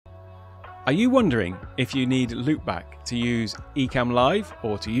Are you wondering if you need Loopback to use Ecamm Live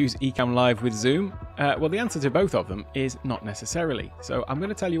or to use Ecamm Live with Zoom? Well, the answer to both of them is not necessarily. So I'm going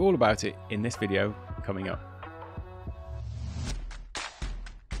to tell you all about it in this video coming up.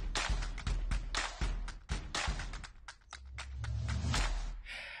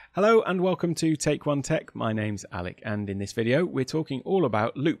 Hello and welcome to Take One Tech. My name's Alec, and in this video we're talking all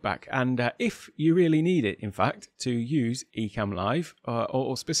about Loopback and if you really need it, in fact, to use Ecamm Live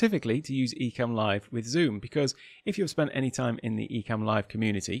or specifically to use Ecamm Live with Zoom, because if you've spent any time in the Ecamm Live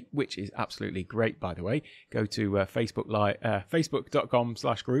community, which is absolutely great, by the way, go to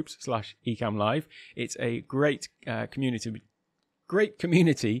facebook.com/groups/Ecamm Live. It's a great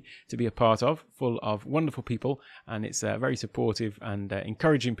community to be a part of, full of wonderful people, and it's very supportive and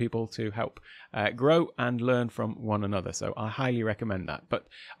encouraging people to help grow and learn from one another. So I highly recommend that. But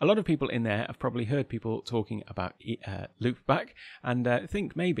a lot of people in there have probably heard people talking about Loopback and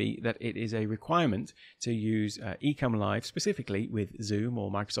think maybe that it is a requirement to use Ecamm Live specifically with Zoom or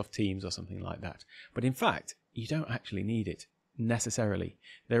Microsoft Teams or something like that. But in fact, you don't actually need it necessarily.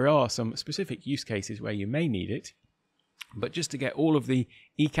 There are some specific use cases where you may need it, but just to get all of the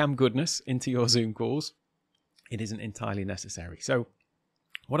Ecamm goodness into your Zoom calls, it isn't entirely necessary. So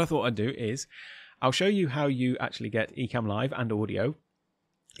what I thought I'd do is I'll show you how you actually get Ecamm Live and audio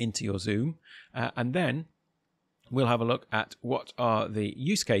into your Zoom, and then we'll have a look at what are the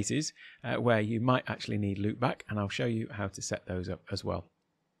use cases where you might actually need Loopback, and I'll show you how to set those up as well.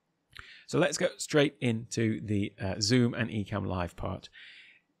 So let's go straight into the Zoom and Ecamm Live part.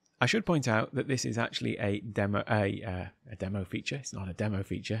 I should point out that this is actually a demo feature. It's not a demo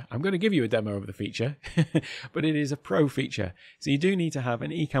feature. I'm going to give you a demo of the feature, but it is a pro feature. So you do need to have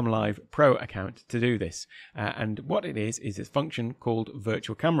an Ecamm Live Pro account to do this. And what it is a function called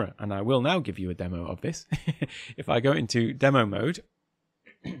virtual camera. And I will now give you a demo of this. If I go into demo mode,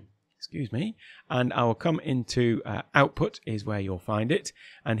 excuse me, and I will come into output is where you'll find it.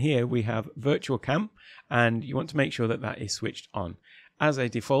 And here we have virtual cam, and you want to make sure that that is switched on. As a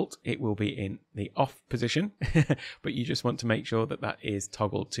default, it will be in the off position, but you just want to make sure that that is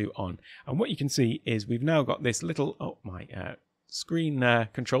toggled to on. And what you can see is we've now got this little, my screen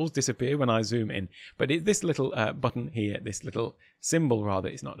controls disappear when I zoom in, but this little button here, this little symbol rather,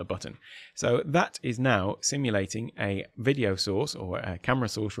 it's not a button. So that is now simulating a video source, or a camera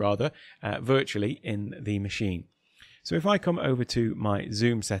source rather, virtually in the machine. So if I come over to my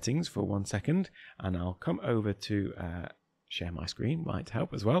Zoom settings for 1 second, and I'll come over to share my screen, might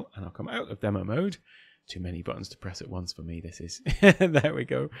help as well, and I'll come out of demo mode. Too many buttons to press at once for me, this is. There we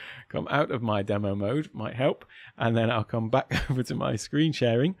go. Come out of my demo mode, might help, and then I'll come back over to my screen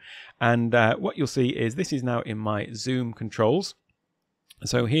sharing, and what you'll see is this is now in my Zoom controls.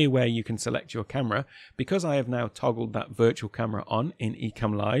 So here where you can select your camera, because I have now toggled that virtual camera on in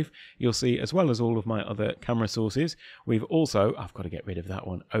Ecamm Live, you'll see, as well as all of my other camera sources, we've also, I've got to get rid of that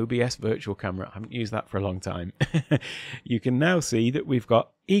one, OBS virtual camera. I haven't used that for a long time. You can now see that we've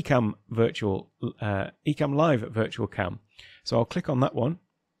got Ecamm Live virtual cam. So I'll click on that one.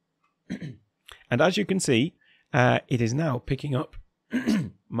 And as you can see, it is now picking up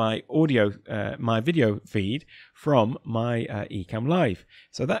my audio, my video feed from my Ecamm Live.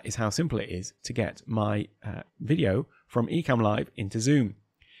 So that is how simple it is to get my video from Ecamm Live into Zoom.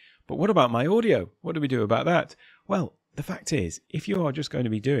 But what about my audio? What do we do about that? Well, the fact is, if you are just going to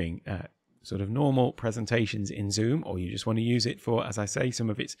be doing sort of normal presentations in Zoom, or you just want to use it for, as I say, some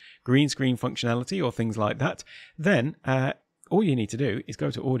of its green screen functionality or things like that, then all you need to do is go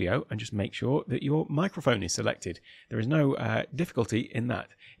to audio and just make sure that your microphone is selected. There is no difficulty in that.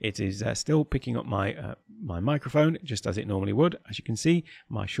 It is still picking up my my microphone just as it normally would. As you can see,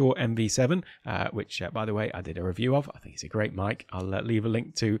 my Shure MV7, which by the way I did a review of. I think it's a great mic. I'll leave a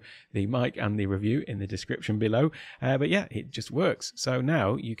link to the mic and the review in the description below. But yeah, it just works. So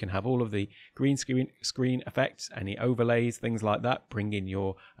now you can have all of the green screen effects, any overlays, things like that. Bring in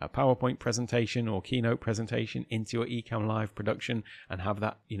your PowerPoint presentation or keynote presentation into your Ecamm Live production and have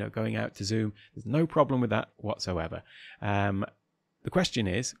that, going out to Zoom. There's no problem with that whatsoever. The question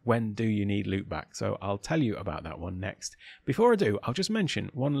is, when do you need Loopback? So I'll tell you about that one next. Before I do, I'll just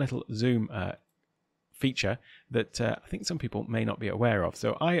mention one little Zoom feature that I think some people may not be aware of.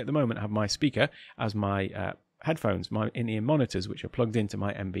 So I, at the moment, have my speaker as my headphones, my in-ear monitors, which are plugged into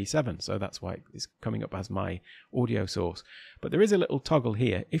my MV7. So that's why it's coming up as my audio source. But there is a little toggle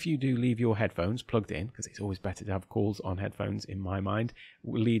here. If you do leave your headphones plugged in, because it's always better to have calls on headphones in my mind,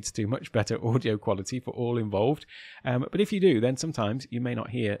 leads to much better audio quality for all involved. But if you do, then sometimes you may not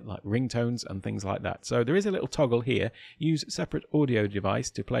hear like ringtones and things like that. So there is a little toggle here. Use separate audio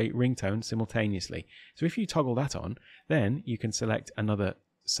device to play ringtones simultaneously. So if you toggle that on, then you can select another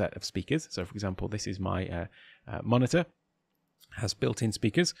set of speakers. So for example, this is my monitor, has built-in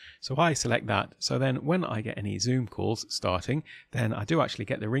speakers, so I select that. So then when I get any Zoom calls starting, then I do actually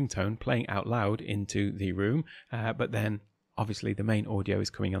get the ringtone playing out loud into the room, but then obviously the main audio is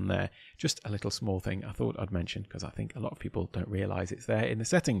coming on there. Just a little small thing I thought I'd mention, because I think a lot of people don't realize it's there in the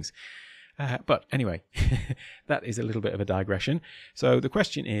settings. But anyway, that is a little bit of a digression. So the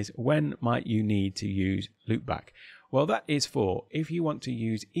question is, when might you need to use Loopback? Well, that is for if you want to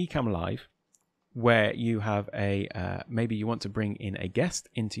use Ecamm Live, where you have maybe you want to bring in a guest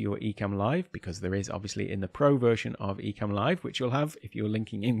into your Ecamm Live, because there is obviously in the Pro version of Ecamm Live, which you'll have if you're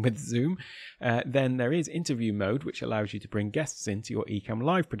linking in with Zoom, then there is interview mode, which allows you to bring guests into your Ecamm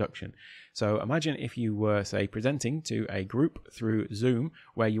Live production. So imagine if you were, say, presenting to a group through Zoom,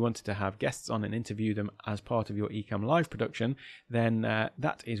 where you wanted to have guests on and interview them as part of your Ecamm Live production, then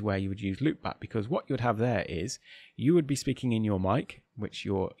that is where you would use Loopback, because what you'd have there is you would be speaking in your mic, which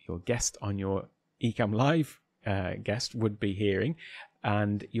your guest on your Ecamm Live guest would be hearing,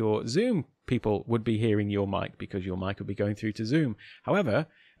 and your Zoom people would be hearing your mic, because your mic would be going through to Zoom. However,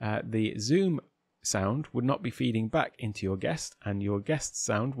 the Zoom sound would not be feeding back into your guest, and your guest's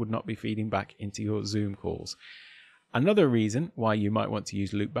sound would not be feeding back into your Zoom calls. Another reason why you might want to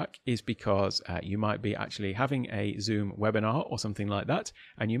use Loopback is because you might be actually having a Zoom webinar or something like that,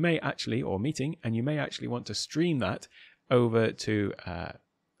 and you may actually, or meeting, and you may actually want to stream that over to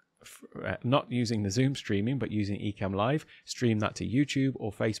not using the Zoom streaming, but using Ecamm Live, stream that to YouTube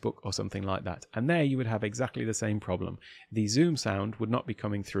or Facebook or something like that. And there you would have exactly the same problem. The Zoom sound would not be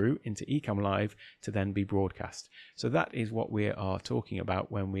coming through into Ecamm Live to then be broadcast. So that is what we are talking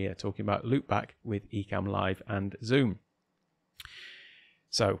about when we are talking about Loopback with Ecamm Live and Zoom.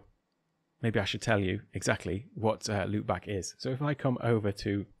 So maybe I should tell you exactly what Loopback is. So if I come over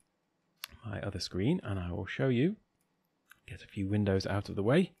to my other screen and I will show you, get a few windows out of the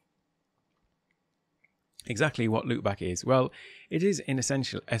way, exactly what Loopback is. Well, it is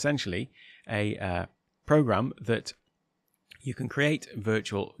essentially a program that you can create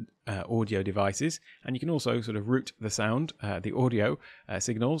virtual audio devices, and you can also sort of route the sound, the audio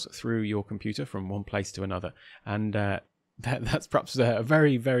signals through your computer from one place to another. And that's perhaps a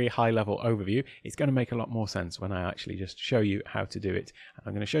very, very high level overview. It's going to make a lot more sense when I actually just show you how to do it.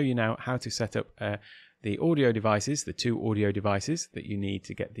 I'm going to show you now how to set up the audio devices, the two audio devices that you need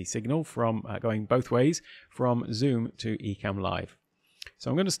to get the signal from going both ways from Zoom to Ecamm Live.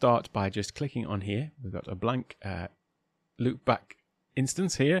 So I'm going to start by just clicking on here. We've got a blank Loopback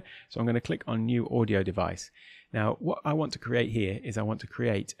instance here. So I'm going to click on new audio device. Now what I want to create here is I want to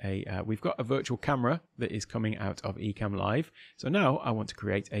create we've got a virtual camera that is coming out of Ecamm Live. So now I want to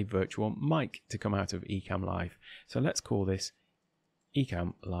create a virtual mic to come out of Ecamm Live. So let's call this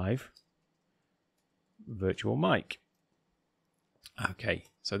Ecamm Live virtual mic. Okay,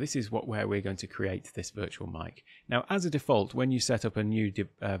 so this is where we're going to create this virtual mic. Now, as a default, when you set up a new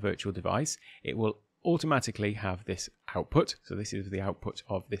virtual device, it will automatically have this output. So this is the output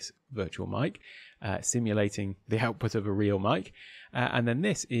of this virtual mic, simulating the output of a real mic. And then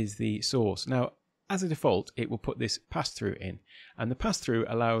this is the source. Now, as a default, it will put this pass-through in, and the pass-through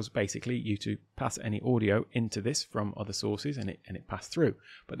allows basically you to pass any audio into this from other sources, and it pass through.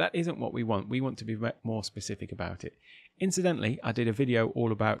 But that isn't what we want. We want to be more specific about it. Incidentally, I did a video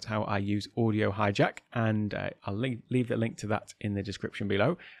all about how I use Audio Hijack, and I'll leave the link to that in the description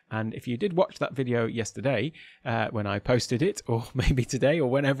below. And if you did watch that video yesterday, when I posted it, or maybe today,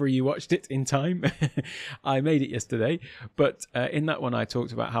 or whenever you watched it in time, I made it yesterday. But in that one, I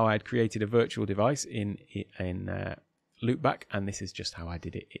talked about how I had created a virtual device in Loopback, and this is just how I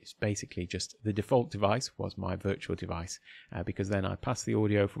did it. It's basically just the default device was my virtual device, because then I passed the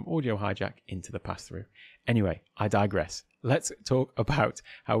audio from Audio Hijack into the pass-through. Anyway, I digress. Let's talk about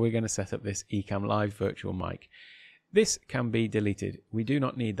how we're going to set up this Ecamm Live virtual mic. This can be deleted. We do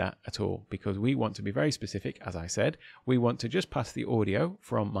not need that at all, because we want to be very specific. As I said, we want to just pass the audio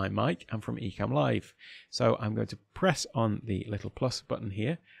from my mic and from Ecamm Live. So I'm going to press on the little plus button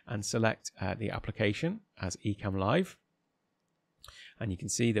here and select the application as Ecamm Live. And you can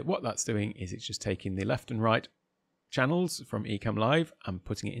see that what that's doing is it's just taking the left and right channels from Ecamm Live and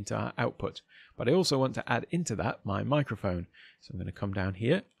putting it into our output. But I also want to add into that my microphone. So I'm going to come down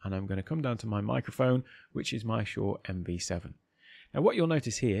here and I'm going to come down to my microphone, which is my Shure MV7. Now what you'll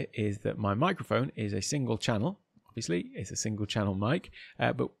notice here is that my microphone is a single channel. Obviously it's a single channel mic,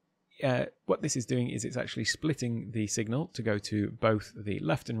 but what this is doing is it's actually splitting the signal to go to both the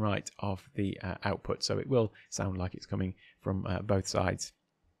left and right of the output. So it will sound like it's coming from both sides.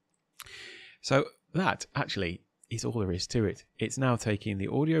 So that actually is all there is to it. It's now taking the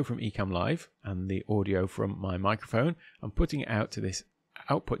audio from Ecamm Live and the audio from my microphone and putting it out to this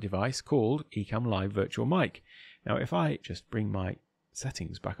output device called Ecamm Live Virtual Mic. Now, if I just bring my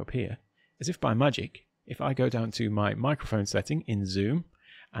settings back up here, as if by magic, if I go down to my microphone setting in Zoom,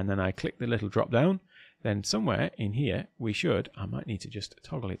 and then I click the little drop down, then somewhere in here we should, I might need to just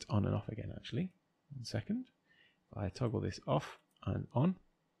toggle it on and off again actually. 1 second. If I toggle this off and on,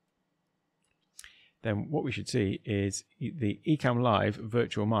 then what we should see is the Ecamm Live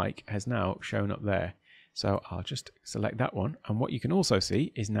Virtual Mic has now shown up there. So I'll just select that one, and what you can also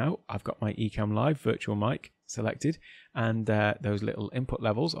see is now I've got my Ecamm Live Virtual Mic selected, and those little input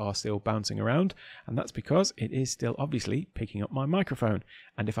levels are still bouncing around, and that's because it is still obviously picking up my microphone,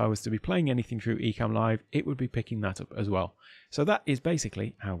 and if I was to be playing anything through Ecamm Live, it would be picking that up as well. So that is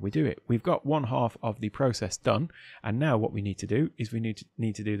basically how we do it. We've got one half of the process done, and now what we need to do is we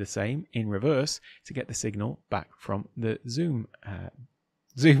need to do the same in reverse to get the signal back from the Zoom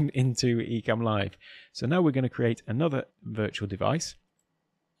into Ecamm Live. So now we're going to create another virtual device.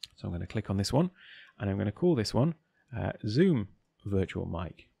 So I'm going to click on this one, and I'm going to call this one Zoom Virtual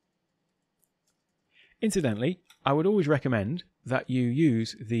Mic. Incidentally, I would always recommend that you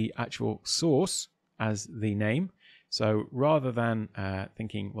use the actual source as the name. So rather than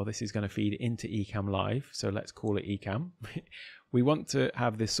thinking, well, this is going to feed into Ecamm Live, so let's call it Ecamm, we want to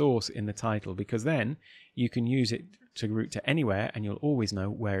have the source in the title, because then you can use it to route to anywhere and you'll always know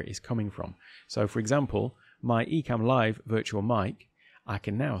where it is coming from. So for example, my Ecamm Live Virtual Mic, I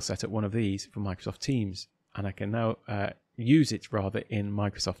can now set up one of these for Microsoft Teams, and I can now use it rather in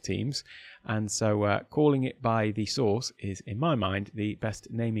Microsoft Teams, and so calling it by the source is, in my mind, the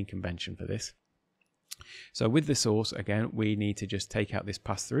best naming convention for this. So with the source, again, we need to just take out this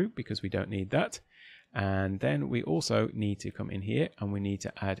pass-through because we don't need that, and then we also need to come in here and we need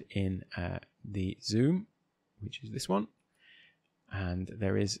to add in the Zoom, which is this one, and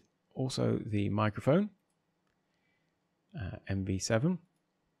there is also the microphone, MV7.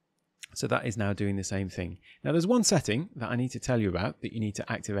 So that is now doing the same thing. Now there's one setting that I need to tell you about that you need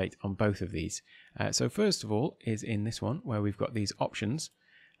to activate on both of these. So first of all is in this one where we've got these options.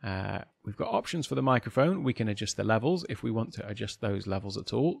 We've got options for the microphone. We can adjust the levels if we want to adjust those levels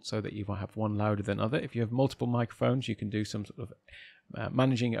at all, so that you will have one louder than other. If you have multiple microphones, you can do some sort of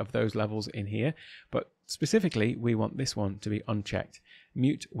managing of those levels in here, but specifically we want this one to be unchecked,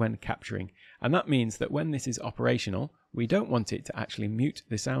 mute when capturing, and that means that when this is operational, we don't want it to actually mute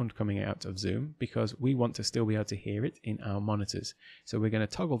the sound coming out of Zoom, because we want to still be able to hear it in our monitors. So we're going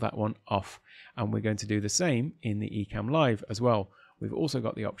to toggle that one off, and we're going to do the same in the Ecamm Live as well. We've also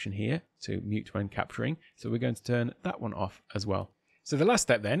got the option here to mute when capturing, so we're going to turn that one off as well. So the last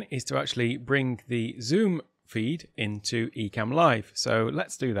step then is to actually bring the Zoom feed into Ecamm Live. So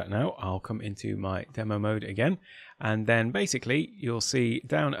let's do that now. I'll come into my demo mode again, and then basically you'll see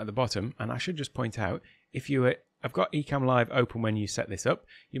down at the bottom, and I should just point out, if you have got Ecamm Live open when you set this up,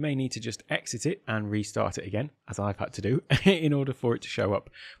 you may need to just exit it and restart it again, as I've had to do, in order for it to show up.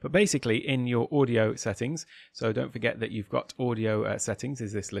 But basically in your audio settings, so don't forget that you've got audio settings,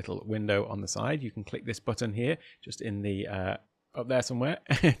 there's this little window on the side. You can click this button here, just in the up there somewhere,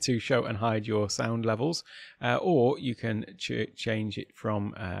 to show and hide your sound levels, or you can change it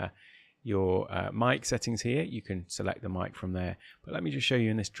from your mic settings here. You can select the mic from there, but let me just show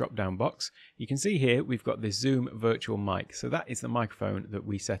you in this drop down box. You can see here we've got this Zoom Virtual Mic, so that is the microphone that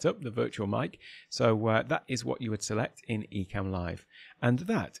we set up, the virtual mic. So that is what you would select in Ecamm Live, and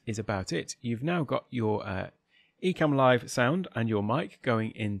that is about it. You've now got your Ecamm Live sound and your mic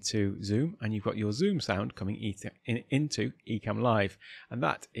going into Zoom, and you've got your Zoom sound coming into Ecamm Live, and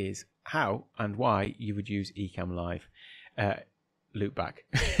that is how and why you would use Ecamm Live. Loopback.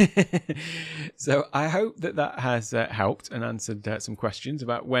 So I hope that that has helped and answered some questions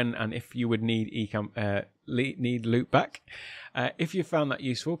about when and if you would need need Loopback. If you found that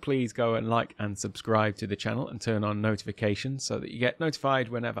useful, please go and like and subscribe to the channel and turn on notifications so that you get notified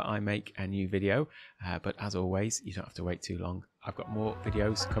whenever I make a new video. But as always, you don't have to wait too long. I've got more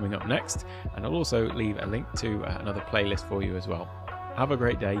videos coming up next, and I'll also leave a link to another playlist for you as well. Have a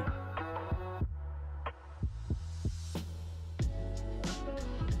great day.